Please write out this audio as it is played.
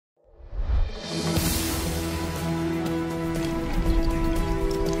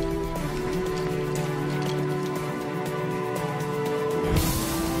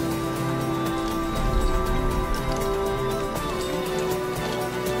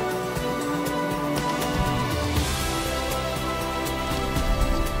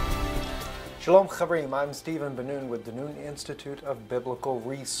Shalom Chavrim, I'm Stephen Ben-Nun with the Nun Institute of Biblical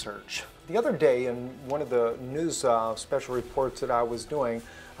Research. The other day in one of the news special reports that I was doing,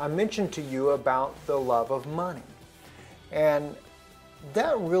 I mentioned to you about the love of money. And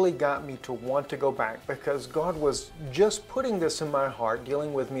that really got me to want to go back because God was just putting this in my heart,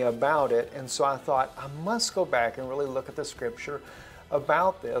 dealing with me about it. And so I thought I must go back and really look at the scripture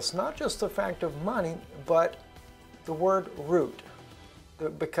about this, not just the fact of money, but the word root,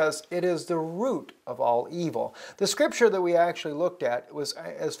 because it is the root of all evil. The scripture that we actually looked at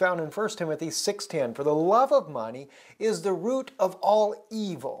is found in 1 Timothy 6:10. For the love of money is the root of all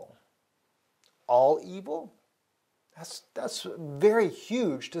evil. All evil? That's very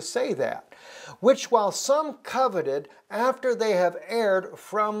huge to say that. Which while some coveted after they have erred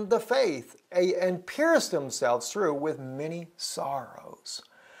from the faith and pierced themselves through with many sorrows.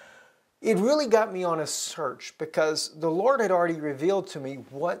 It really got me on a search because the Lord had already revealed to me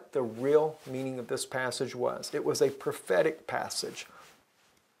what the real meaning of this passage was. It was a prophetic passage.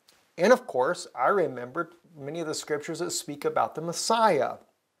 And of course, I remembered many of the scriptures that speak about the Messiah,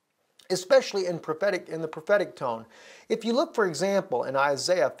 especially in the prophetic tone. If you look, for example, in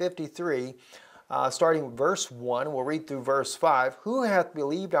Isaiah 53, starting with verse 1, we'll read through verse 5, Who hath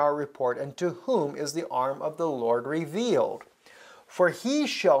believed our report, and to whom is the arm of the Lord revealed? For he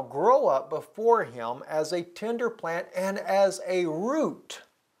shall grow up before him as a tender plant and as a root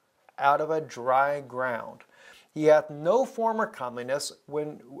out of a dry ground. He hath no form or comeliness.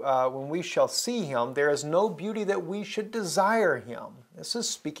 When we shall see him, there is no beauty that we should desire him. This is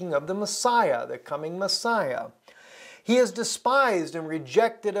speaking of the Messiah, the coming Messiah. He is despised and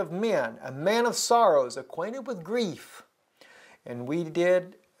rejected of men, a man of sorrows, acquainted with grief. And we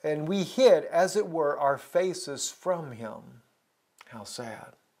hid, as it were, our faces from him. How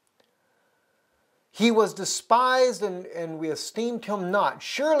sad. He was despised, and we esteemed him not.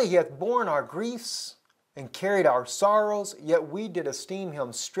 Surely he hath borne our griefs and carried our sorrows, yet we did esteem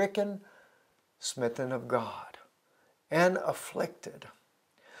him stricken, smitten of God, and afflicted.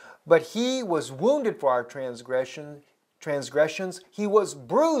 But he was wounded for our transgressions, he was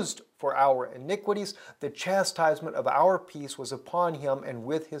bruised for our iniquities. The chastisement of our peace was upon him, and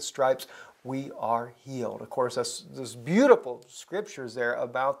with his stripes we are healed. Of course, there's beautiful scriptures there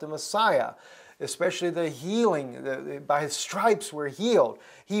about the Messiah, especially the healing. By his stripes we're healed.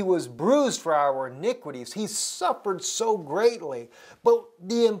 He was bruised for our iniquities. He suffered so greatly. But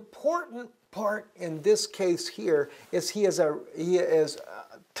the important part in this case here is he is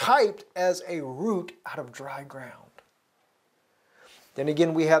typed as a root out of dry ground. Then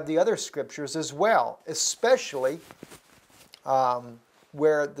again, we have the other scriptures as well, especially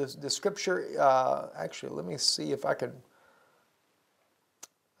where the scripture, actually, let me see if I could,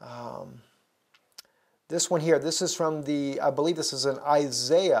 this one here, this is from I believe this is an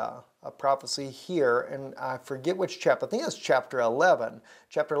Isaiah prophecy here, and I forget which chapter, I think it's chapter 11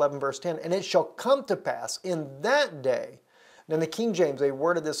 verse 10, and it shall come to pass in that day. Now in the King James, they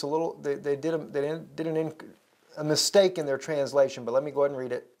worded this a little, they did a mistake in their translation, but let me go ahead and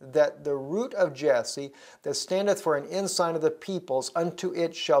read it. That the root of Jesse, that standeth for an ensign of the peoples, unto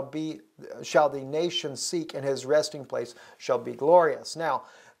it shall the nation seek, and his resting place shall be glorious. Now,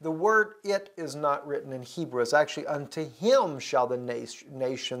 the word it is not written in Hebrew. It's actually unto him shall the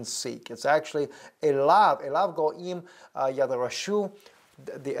nation seek. It's actually elav goim yadarashu.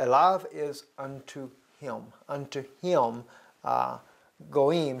 The elav is unto him. Unto him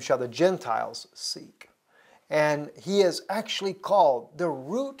goim shall the Gentiles seek. And he is actually called the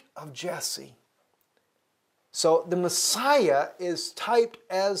root of Jesse. So the Messiah is typed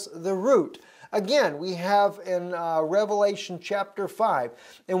as the root. Again, we have in Revelation chapter 5,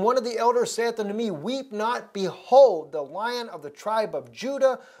 And one of the elders saith unto me, Weep not, behold, the Lion of the tribe of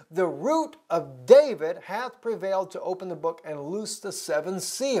Judah, the root of David, hath prevailed to open the book and loose the 7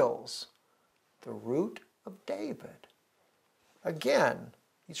 seals. The root of David. Again,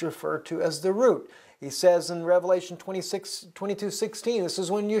 he's referred to as the root. He says in Revelation 22:16, this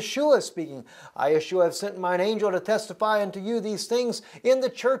is when Yeshua is speaking, I, Yeshua, have sent mine angel to testify unto you these things in the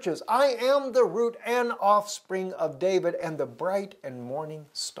churches. I am the root and offspring of David and the bright and morning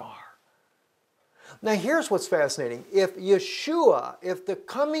star. Now here's what's fascinating. If Yeshua, if the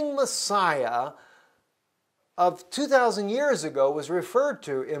coming Messiah of 2,000 years ago was referred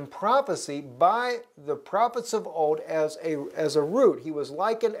to in prophecy by the prophets of old as a root. He was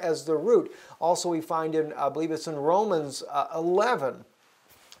likened as the root. Also we find in, I believe it's in Romans 11,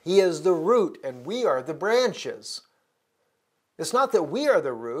 he is the root and we are the branches. It's not that we are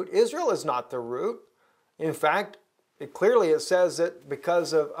the root. Israel is not the root. In fact, it says that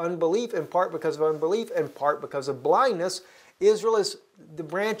because of unbelief, in part because of unbelief, in part because of blindness, Israel is, the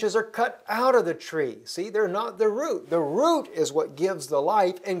branches are cut out of the tree. See, they're not the root. The root is what gives the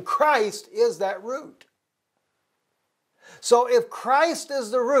life, and Christ is that root. So if Christ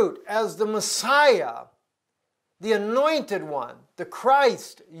is the root, as the Messiah, the anointed one, the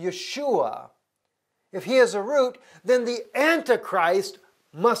Christ, Yeshua, if he is a root, then the Antichrist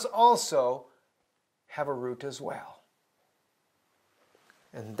must also have a root as well.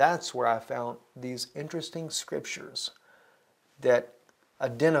 And that's where I found these interesting scriptures that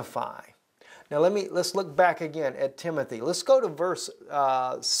identify. Now let's look back again at Timothy. Let's go to verse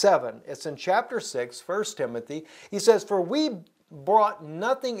 7. It's in chapter 6, 1 Timothy. He says, "For we brought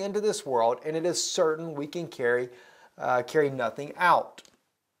nothing into this world, and it is certain we can carry nothing out.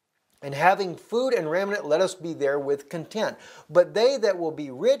 And having food and raiment, let us be therewith content. But they that will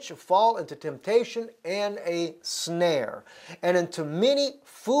be rich fall into temptation and a snare, and into many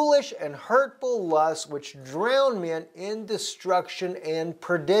foolish and hurtful lusts, which drown men in destruction and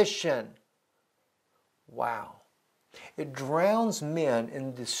perdition." Wow. It drowns men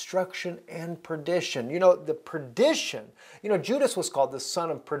in destruction and perdition. You know, the perdition, Judas was called the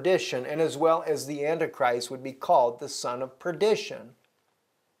son of perdition, and as well as the Antichrist would be called the son of perdition.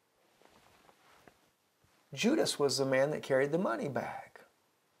 Judas was the man that carried the money bag.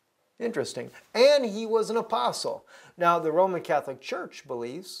 Interesting. And he was an apostle. Now, the Roman Catholic Church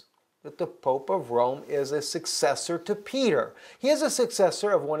believes that the Pope of Rome is a successor to Peter. He is a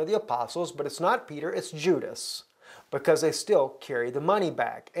successor of one of the apostles, but it's not Peter, it's Judas, because they still carry the money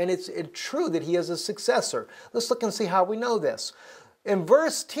bag. And it's true that he is a successor. Let's look and see how we know this. In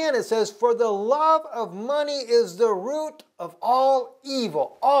verse 10 it says, "For the love of money is the root of all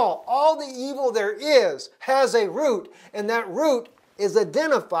evil." All the evil there is has a root, and that root is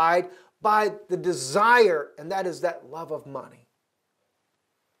identified by the desire, and that is that love of money.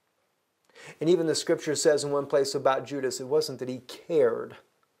 And even the scripture says in one place about Judas, it wasn't that he cared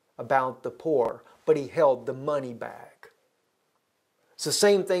about the poor, but he held the money bag. It's the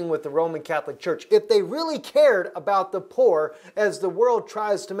same thing with the Roman Catholic Church. If they really cared about the poor, as the world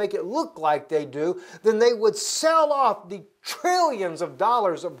tries to make it look like they do, then they would sell off the trillions of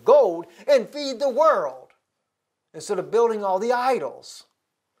dollars of gold and feed the world instead of building all the idols.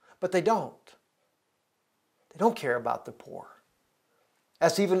 But they don't. They don't care about the poor.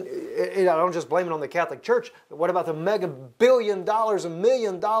 That's even, I don't just blame it on the Catholic Church. But what about the mega $1 billion and $1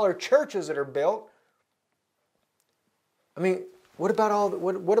 million churches that are built? I mean, what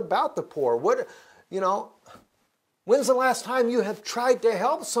about the poor? When's the last time you have tried to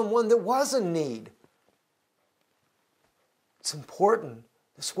help someone that was in need? It's important.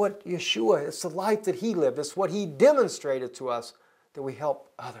 It's what Yeshua, it's the life that he lived. It's what he demonstrated to us, that we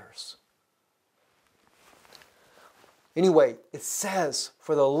help others. Anyway, it says,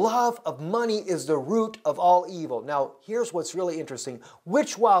 "For the love of money is the root of all evil." Now, here's what's really interesting.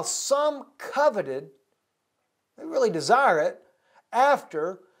 "Which while some coveted," they really desire it,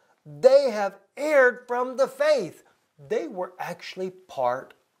 "after they have erred from the faith." They were actually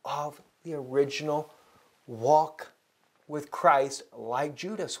part of the original walk with Christ, like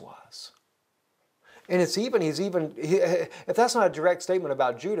Judas was. And if that's not a direct statement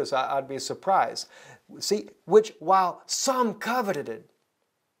about Judas, I'd be surprised. See, "which while some coveted it,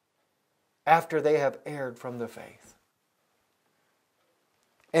 after they have erred from the faith,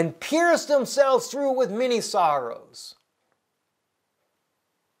 and pierced themselves through with many sorrows."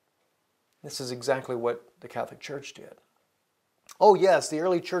 This is exactly what the Catholic Church did. Oh yes, the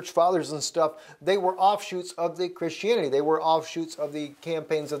early church fathers and stuff, they were offshoots of the Christianity. They were offshoots of the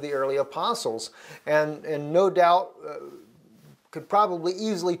campaigns of the early apostles. And no doubt could probably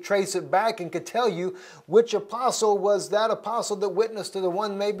easily trace it back and could tell you which apostle was that apostle that witnessed to the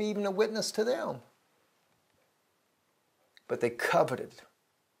one, maybe even a witness to them. But they coveted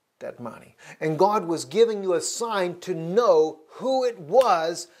that money. And God was giving you a sign to know who it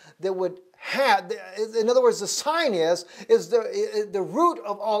was that would have. In other words, the sign is the root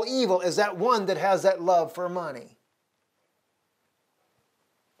of all evil is that one that has that love for money.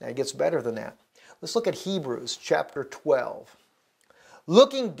 Now it gets better than that. Let's look at Hebrews chapter 12.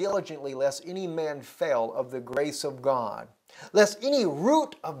 "Looking diligently lest any man fail of the grace of God, lest any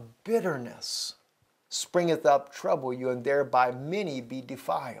root of bitterness springeth up trouble you, and thereby many be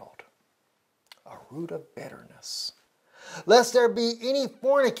defiled." A root of bitterness. "Lest there be any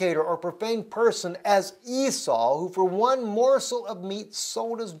fornicator or profane person as Esau, who for one morsel of meat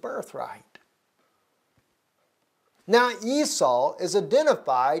sold his birthright." Now Esau is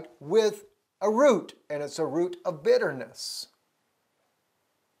identified with a root, and it's a root of bitterness.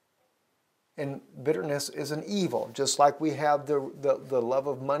 And bitterness is an evil, just like we have the love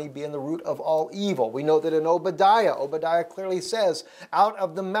of money being the root of all evil. We know that in Obadiah clearly says, out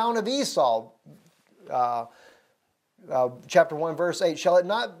of the mount of Esau, chapter 1, verse 8, shall it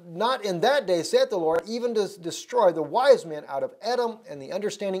not in that day, saith the Lord, even to destroy the wise men out of Edom and the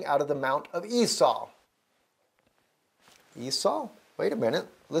understanding out of the mount of Esau. Esau? Wait a minute.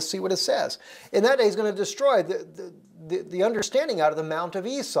 Let's see what it says. In that day, he's going to destroy the understanding out of the mount of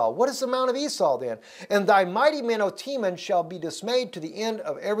Esau. What is the mount of Esau then? And thy mighty men, O Teman, shall be dismayed to the end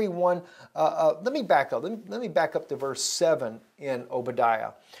of every one. Let me back up. Let me back up to verse 7 in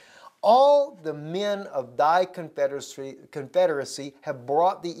Obadiah. All the men of thy confederacy have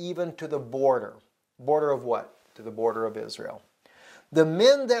brought thee even to the border. Border of what? To the border of Israel. The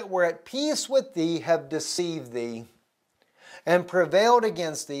men that were at peace with thee have deceived thee and prevailed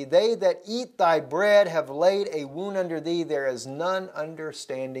against thee. They that eat thy bread have laid a wound under thee. There is none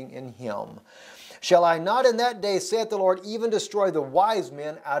understanding in him. Shall I not in that day, saith the Lord, even destroy the wise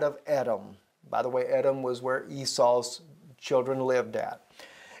men out of Edom? By the way, Edom was where Esau's children lived at.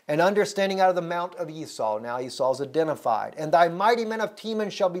 And understanding out of the mount of Esau. Now Esau's identified. And thy mighty men of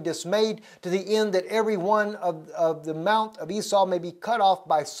Teman shall be dismayed to the end that every one of the mount of Esau may be cut off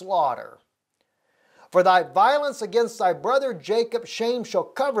by slaughter. For thy violence against thy brother Jacob, shame shall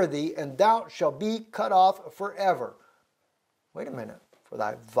cover thee, and thou shalt be cut off forever. Wait a minute. For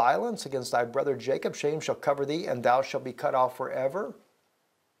thy violence against thy brother Jacob, shame shall cover thee, and thou shalt be cut off forever.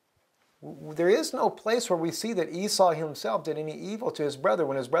 There is no place where we see that Esau himself did any evil to his brother.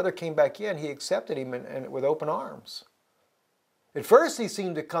 When his brother came back in, he accepted him with open arms. At first he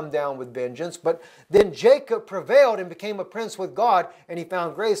seemed to come down with vengeance, but then Jacob prevailed and became a prince with God, and he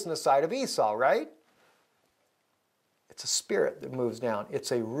found grace in the sight of Esau, right? It's a spirit that moves down.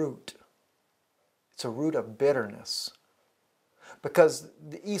 It's a root. It's a root of bitterness. Because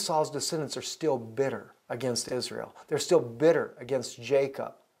the Esau's descendants are still bitter against Israel. They're still bitter against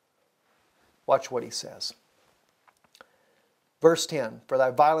Jacob. Watch what he says. Verse 10, for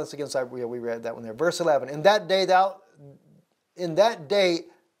thy violence against thy... We read that one there. Verse 11, in that day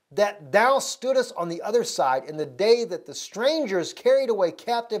that thou stoodest on the other side, in the day that the strangers carried away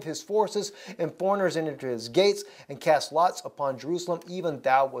captive his forces and foreigners into his gates and cast lots upon Jerusalem, even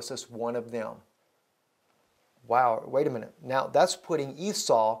thou wast one of them. Wow, wait a minute. Now that's putting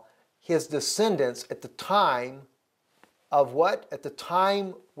Esau, his descendants, at the time of what? At the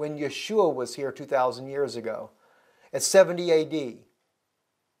time when Yeshua was here 2,000 years ago, at 70 AD.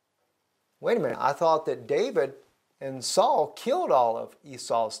 Wait a minute, I thought that David and Saul killed all of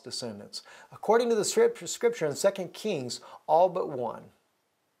Esau's descendants. According to the scripture in 2 Kings, all but one,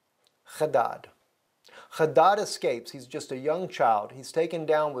 Hadad. Hadad escapes. He's just a young child. He's taken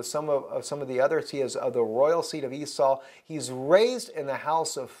down with some of the others. He is of the royal seed of Esau. He's raised in the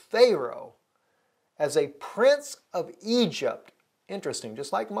house of Pharaoh as a prince of Egypt. Interesting,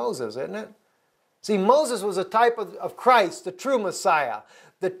 just like Moses, isn't it? See, Moses was a type of Christ, the true Messiah.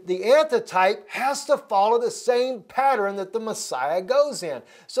 The antitype has to follow the same pattern that the Messiah goes in.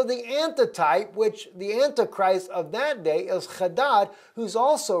 So the antitype, which the Antichrist of that day is Hadad, who's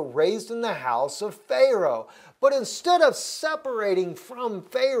also raised in the house of Pharaoh. But instead of separating from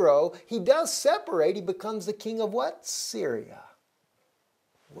Pharaoh, he does separate. He becomes the king of what? Syria.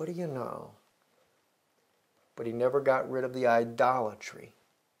 What do you know? But he never got rid of the idolatry.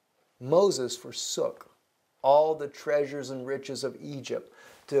 Moses forsook all the treasures and riches of Egypt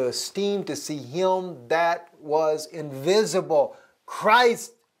to esteem to see him that was invisible,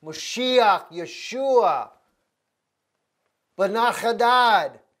 Christ, Mashiach, Yeshua, but not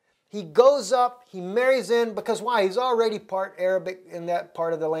Hadad. He goes up, he marries in, because why? He's already part Arabic in that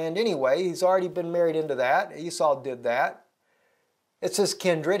part of the land anyway. He's already been married into that. Esau did that. It's his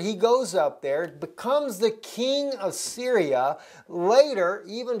kindred. He goes up there, becomes the king of Syria. Later,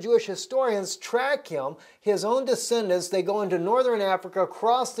 even Jewish historians track him. His own descendants, they go into northern Africa,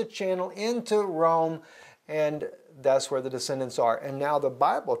 across the channel into Rome, and that's where the descendants are. And now the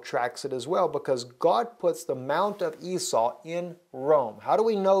Bible tracks it as well, because God puts the mount of Esau in Rome. How do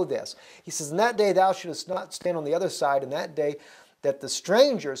we know this? He says, in that day thou shouldest not stand on the other side, in that day that the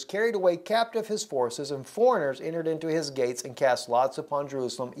strangers carried away captive his forces, and foreigners entered into his gates and cast lots upon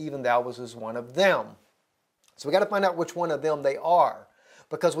Jerusalem, even thou wast one of them. So we got to find out which one of them they are.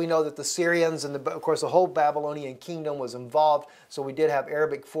 because we know that the Syrians and, of course, the whole Babylonian kingdom was involved. So we did have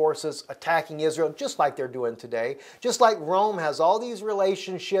Arabic forces attacking Israel, just like they're doing today. Just like Rome has all these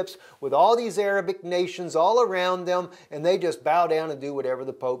relationships with all these Arabic nations all around them, and they just bow down and do whatever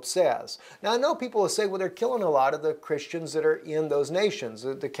the Pope says. Now, I know people will say, well, they're killing a lot of the Christians that are in those nations,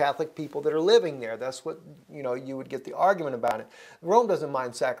 the Catholic people that are living there. That's what, you would get the argument about it. Rome doesn't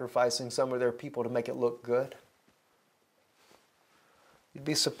mind sacrificing some of their people to make it look good. You'd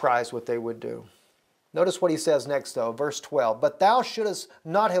be surprised what they would do. Notice what he says next, though, verse 12. But thou shouldest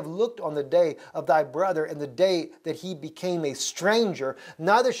not have looked on the day of thy brother and the day that he became a stranger,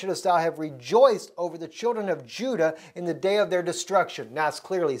 neither shouldest thou have rejoiced over the children of Judah in the day of their destruction. Now it's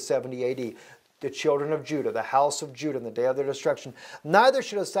clearly 70 AD. The children of Judah, the house of Judah in the day of their destruction. Neither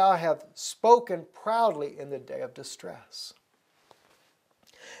shouldest thou have spoken proudly in the day of distress.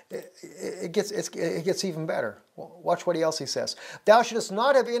 It gets even better. Watch what else he says. Thou shouldest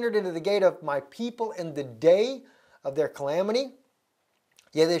not have entered into the gate of my people in the day of their calamity.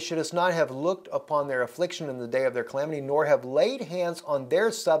 Yea, they shouldest not have looked upon their affliction in the day of their calamity, nor have laid hands on their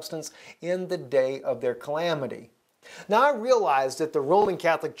substance in the day of their calamity. Now I realize that the Roman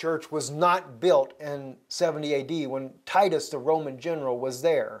Catholic Church was not built in 70 AD when Titus, the Roman general, was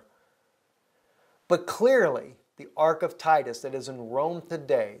there. But clearly, the Ark of Titus that is in Rome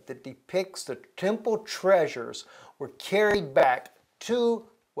today, that depicts the temple treasures, were carried back to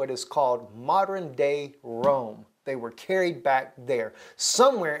what is called modern-day Rome. They were carried back there.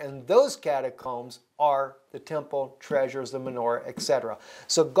 Somewhere in those catacombs are the temple treasures, the menorah, etc.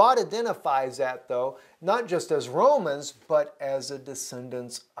 So God identifies that, though, not just as Romans, but as the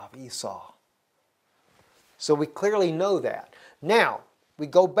descendants of Esau. So we clearly know that. Now, we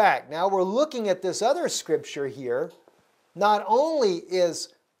go back. Now we're looking at this other scripture here. Not only is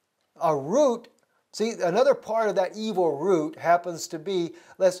a root, see, another part of that evil root happens to be,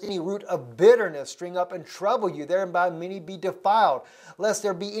 lest any root of bitterness spring up and trouble you, thereby many be defiled, lest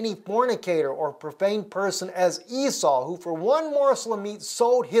there be any fornicator or profane person as Esau, who for one morsel of meat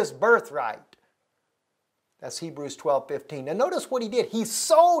sold his birthright. That's Hebrews 12:15. Now notice what he did. He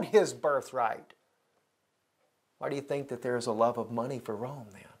sold his birthright. Why do you think that there is a love of money for Rome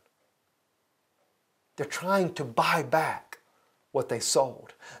then? They're trying to buy back what they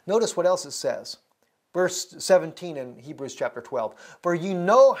sold. Notice what else it says. Verse 17 in Hebrews chapter 12. For you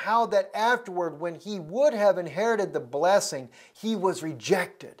know how that afterward, when he would have inherited the blessing, he was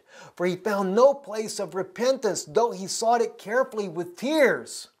rejected. For he found no place of repentance, though he sought it carefully with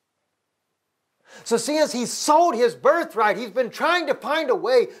tears. So seeing as he sold his birthright, he's been trying to find a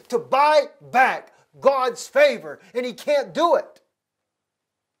way to buy back God's favor, and he can't do it.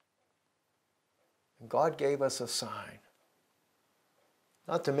 And God gave us a sign.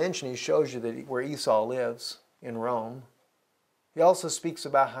 Not to mention, he shows you that where Esau lives, in Rome. He also speaks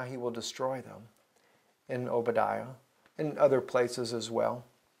about how he will destroy them in Obadiah and other places as well.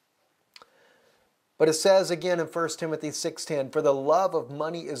 But it says again in 1 Timothy 6:10, for the love of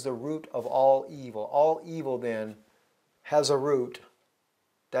money is the root of all evil. All evil then has a root.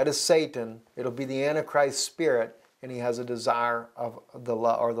 That is Satan. It'll be the Antichrist spirit, and he has a desire of the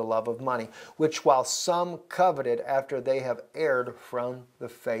love of money, which while some coveted after they have erred from the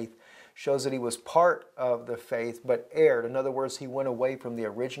faith, shows that he was part of the faith, but erred. In other words, he went away from the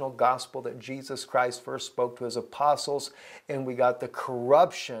original gospel that Jesus Christ first spoke to his apostles, and we got the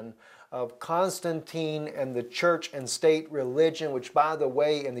corruption of Constantine and the church and state religion, which, by the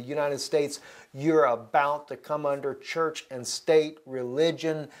way, in the United States, you're about to come under church and state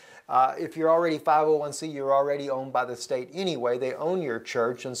religion. If you're already 501c, you're already owned by the state anyway. They own your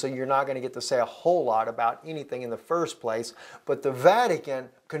church, and so you're not going to get to say a whole lot about anything in the first place. But the Vatican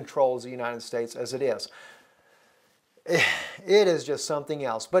controls the United States as it is. It is just something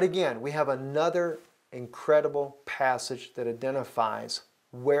else. But again, we have another incredible passage that identifies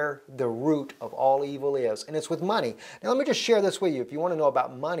where the root of all evil is, and it's with money. Now let me just share this with you. If you want to know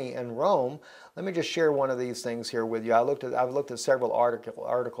about money and Rome, let me just share one of these things here with you. I've looked at several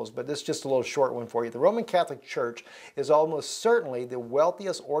articles, but this is just a little short one for you. The Roman Catholic Church is almost certainly the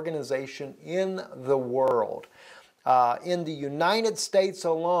wealthiest organization in the world. In the United States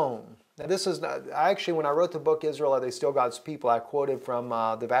alone, now this is not, actually when I wrote the book Israel, Are They Still God's People, I quoted from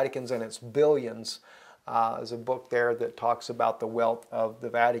the Vatican's and its Billions. There's a book there that talks about the wealth of the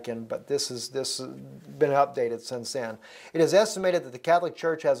Vatican, but this has been updated since then. It is estimated that the Catholic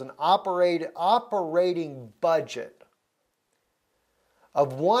Church has an operating budget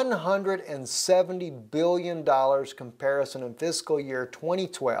of $170 billion comparison in fiscal year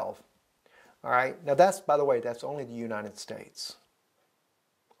 2012. All right, now that's, by the way, that's only the United States.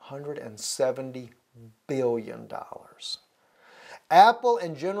 $170 billion. Apple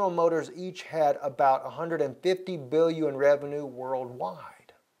and General Motors each had about $150 billion in revenue worldwide.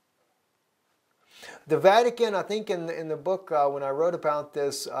 The Vatican, I think in the book when I wrote about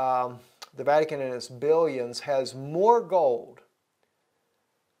this, the Vatican and its billions has more gold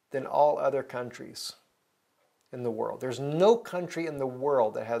than all other countries in the world. There's no country in the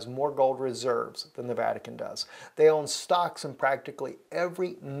world that has more gold reserves than the Vatican does. They own stocks in practically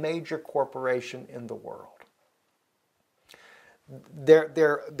every major corporation in the world.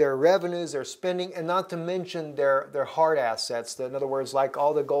 Their revenues, their spending, and not to mention their hard assets. In other words, like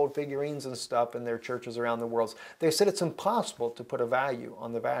all the gold figurines and stuff in their churches around the world. They said it's impossible to put a value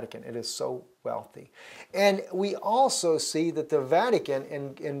on the Vatican. It is so wealthy. And we also see that the Vatican,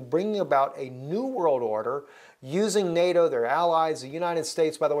 in bringing about a new world order, using NATO, their allies, the United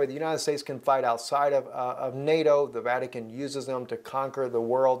States. By the way, the United States can fight outside of NATO. The Vatican uses them to conquer the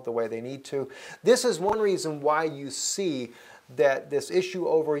world the way they need to. This is one reason why you see that this issue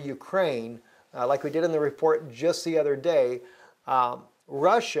over Ukraine, like we did in the report just the other day,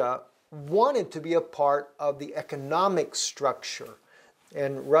 Russia wanted to be a part of the economic structure.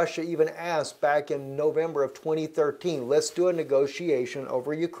 And Russia even asked back in November of 2013, let's do a negotiation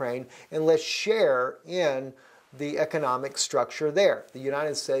over Ukraine and let's share in the economic structure there. The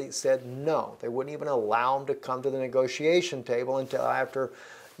United States said no. They wouldn't even allow them to come to the negotiation table until after,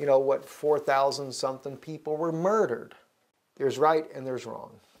 4,000 something people were murdered. There's right and there's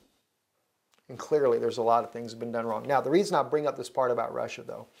wrong. And clearly there's a lot of things that have been done wrong. Now, the reason I bring up this part about Russia,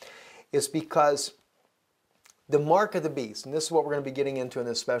 though, is because the mark of the beast, and this is what we're going to be getting into in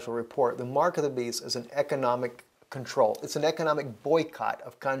this special report, the mark of the beast is an economic control. It's an economic boycott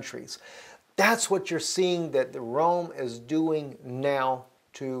of countries. That's what you're seeing that Rome is doing now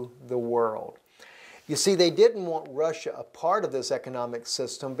to the world. You see, they didn't want Russia a part of this economic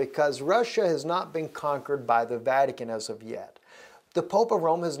system because Russia has not been conquered by the Vatican as of yet. The Pope of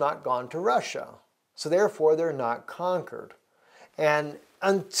Rome has not gone to Russia, so therefore they're not conquered. And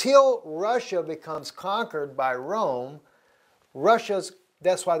until Russia becomes conquered by Rome,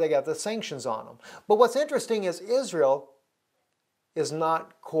 that's why they got the sanctions on them. But what's interesting is Israel is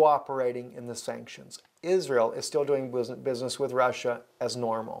not cooperating in the sanctions. Israel is still doing business with Russia as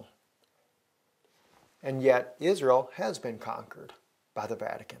normal. And yet Israel has been conquered by the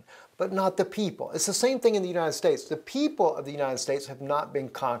Vatican, but not the people. It's the same thing in the United States. The people of the United States have not been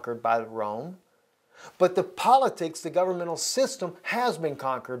conquered by Rome, but the politics, the governmental system has been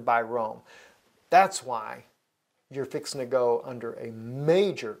conquered by Rome. That's why you're fixing to go under a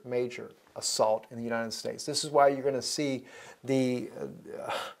major, major assault in the United States. This is why you're going to see the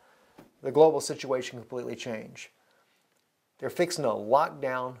global situation completely change. They're fixing to lock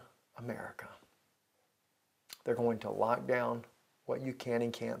down America. They're going to lock down what you can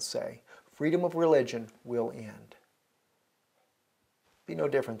and can't say. Freedom of religion will end. Be no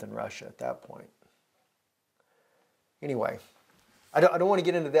different than Russia at that point. Anyway, I don't want to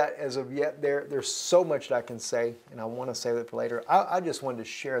get into that as of yet. There's so much that I can say, and I want to save it for later. I just wanted to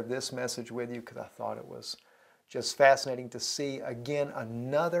share this message with you because I thought it was just fascinating to see, again,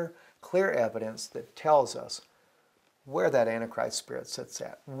 another clear evidence that tells us where that Antichrist spirit sits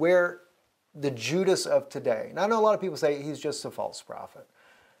at, where the Judas of today. And I know a lot of people say he's just a false prophet.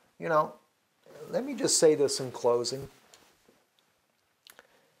 Let me just say this in closing.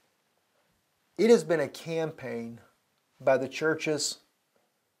 It has been a campaign by the churches,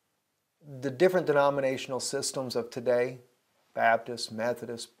 the different denominational systems of today, Baptists,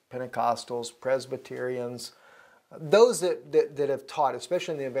 Methodists, Pentecostals, Presbyterians, those that have taught,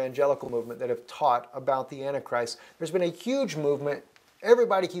 especially in the evangelical movement, that have taught about the Antichrist. There's been a huge movement.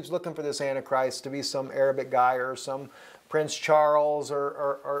 Everybody keeps looking for this Antichrist to be some Arabic guy or some Prince Charles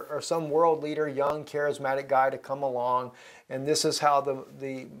or some world leader, young, charismatic guy to come along. And this is how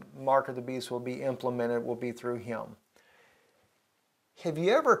the mark of the beast will be implemented, will be through him. Have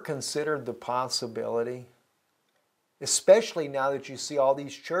you ever considered the possibility, especially now that you see all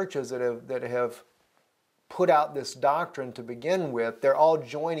these churches that have put out this doctrine to begin with, they're all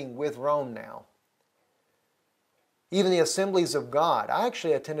joining with Rome now. Even the Assemblies of God. I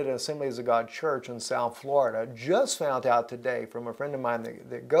actually attended an Assemblies of God church in South Florida. Just found out today from a friend of mine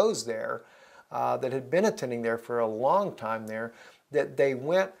that goes there, that had been attending there for a long time there, that they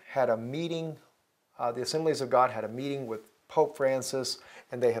had a meeting, the Assemblies of God had a meeting with Pope Francis,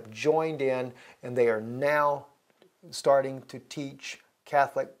 and they have joined in, and they are now starting to teach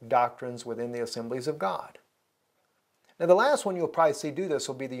Catholic doctrines within the Assemblies of God. Now the last one you'll probably see do this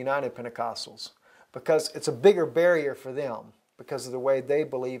will be the United Pentecostals, because it's a bigger barrier for them because of the way they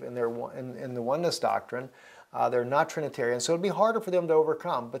believe in the oneness doctrine. They're not Trinitarian, so it'll be harder for them to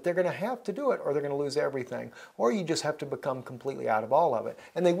overcome, but they're going to have to do it or they're going to lose everything. Or you just have to become completely out of all of it.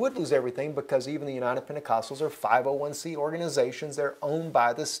 And they would lose everything because even the United Pentecostals are 501c organizations. They're owned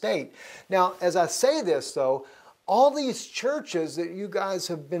by the state. Now, as I say this, though, all these churches that you guys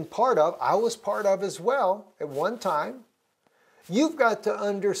have been part of, I was part of as well at one time, you've got to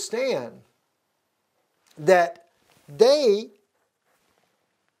understand that they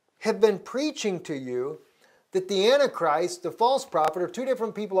have been preaching to you that the Antichrist, the false prophet, are two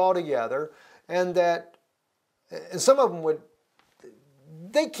different people altogether, and that and some of them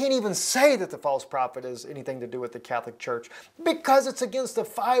they can't even say that the false prophet has anything to do with the Catholic Church because it's against the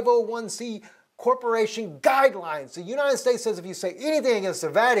 501c corporation guidelines. The United States says if you say anything against the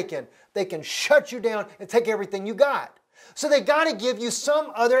Vatican, they can shut you down and take everything you got. So they got to give you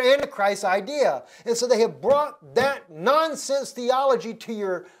some other Antichrist idea. And so they have brought that nonsense theology to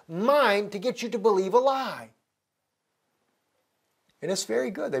your mind to get you to believe a lie. And it's very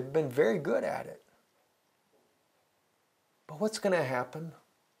good. They've been very good at it. But what's going to happen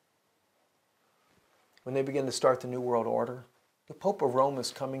when they begin to start the New World Order? The Pope of Rome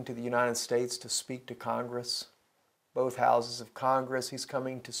is coming to the United States to speak to Congress, both houses of Congress. He's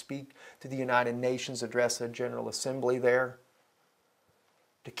coming to speak to the United Nations, address a General Assembly there,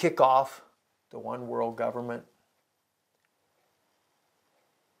 to kick off the one world government.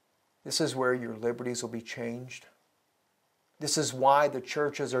 This is where your liberties will be changed. This is why the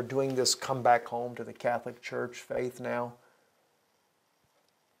churches are doing this come back home to the Catholic Church faith now.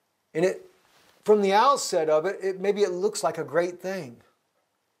 And from the outset of it, maybe it looks like a great thing.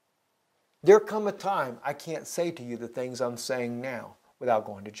 There come a time I can't say to you the things I'm saying now without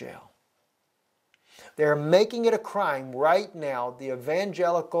going to jail. They're making it a crime right now. The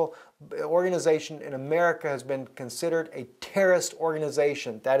evangelical organization in America has been considered a terrorist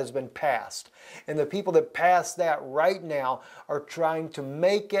organization. That has been passed. And the people that passed that right now are trying to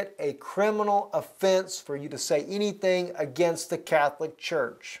make it a criminal offense for you to say anything against the Catholic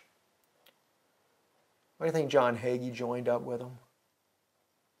Church. Why do you think John Hagee joined up with them?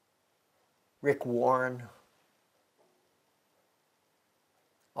 Rick Warren.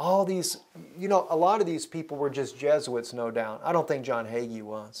 All these, a lot of these people were just Jesuits, no doubt. I don't think John Hagee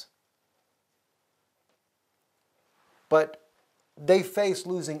was. But they face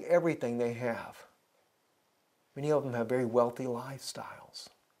losing everything they have. Many of them have very wealthy lifestyles.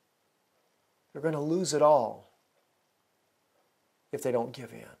 They're going to lose it all if they don't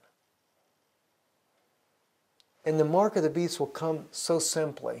give in. And the mark of the beast will come so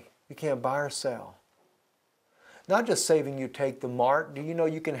simply. You can't buy or sell. Not just saving you take the mark. Do you know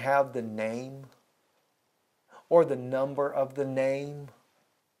you can have the name or the number of the name?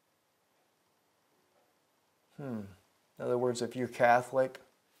 In other words, if you're Catholic,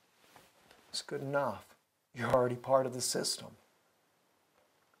 it's good enough. You're already part of the system.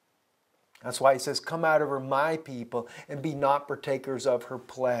 That's why he says, come out of her, my people, and be not partakers of her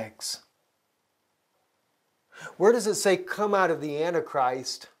plagues. Where does it say, come out of the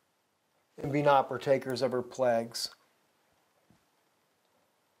Antichrist and be not partakers of her plagues?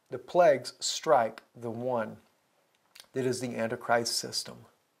 The plagues strike the one that is the Antichrist system.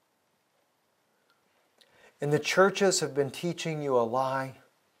 And the churches have been teaching you a lie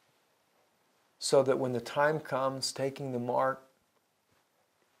so that when the time comes, taking the mark,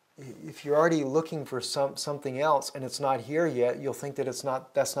 if you're already looking for something else and it's not here yet, you'll think that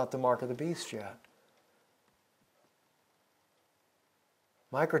that's not the mark of the beast yet.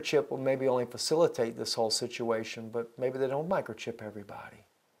 Microchip will maybe only facilitate this whole situation, but maybe they don't microchip everybody.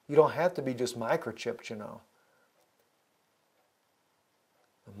 You don't have to be just microchipped, The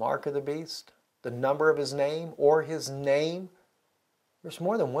mark of the beast, the number of his name, or his name. There's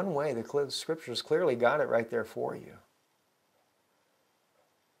more than one way. The Scriptures clearly got it right there for you.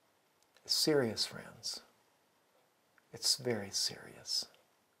 It's serious, friends. It's very serious.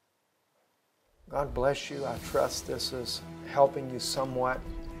 God bless you. I trust this is helping you somewhat.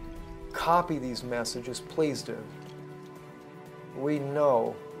 Copy these messages. Please do. We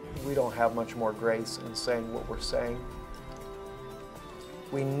know we don't have much more grace in saying what we're saying.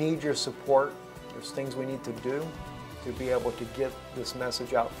 We need your support. There's things we need to do to be able to get this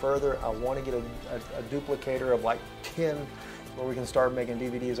message out further. I want to get a duplicator of like 10 where we can start making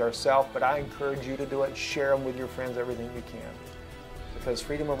DVDs ourselves, but I encourage you to do it. Share them with your friends, everything you can. Because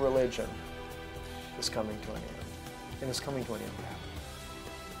freedom of religion is coming to an end. And it's coming to an end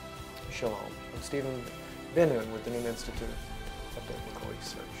rapidly. Shalom. I'm Stephen Ben Noon with the Noon Institute of Biblical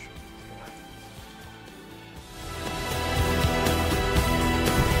Research.